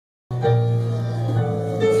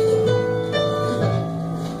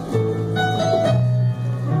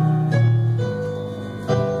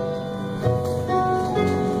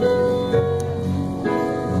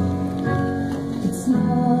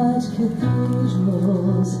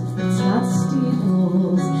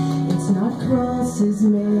souls. It's not crosses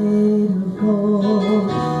made of gold.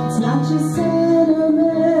 It's not just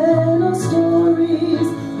sentimental stories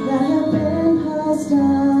that have been passed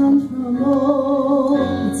down from old.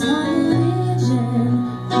 It's not religion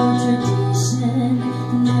or tradition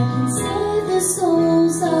that can save the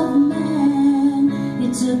souls of man.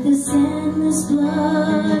 It took the sinless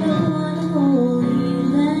blood of one holy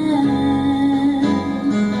Lamb.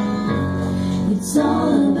 It's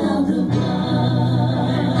all about the blood.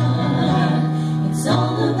 It's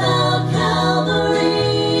all about Calvary.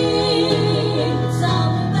 It's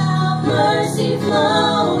all about mercy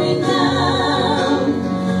flowing down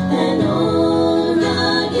an old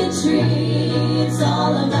rugged tree. It's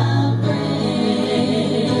all about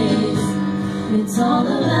grace. It's all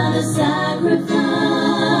about a sacrifice.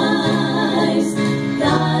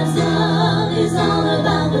 God's love is all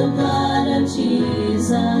about the blood of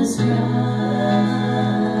Jesus Christ.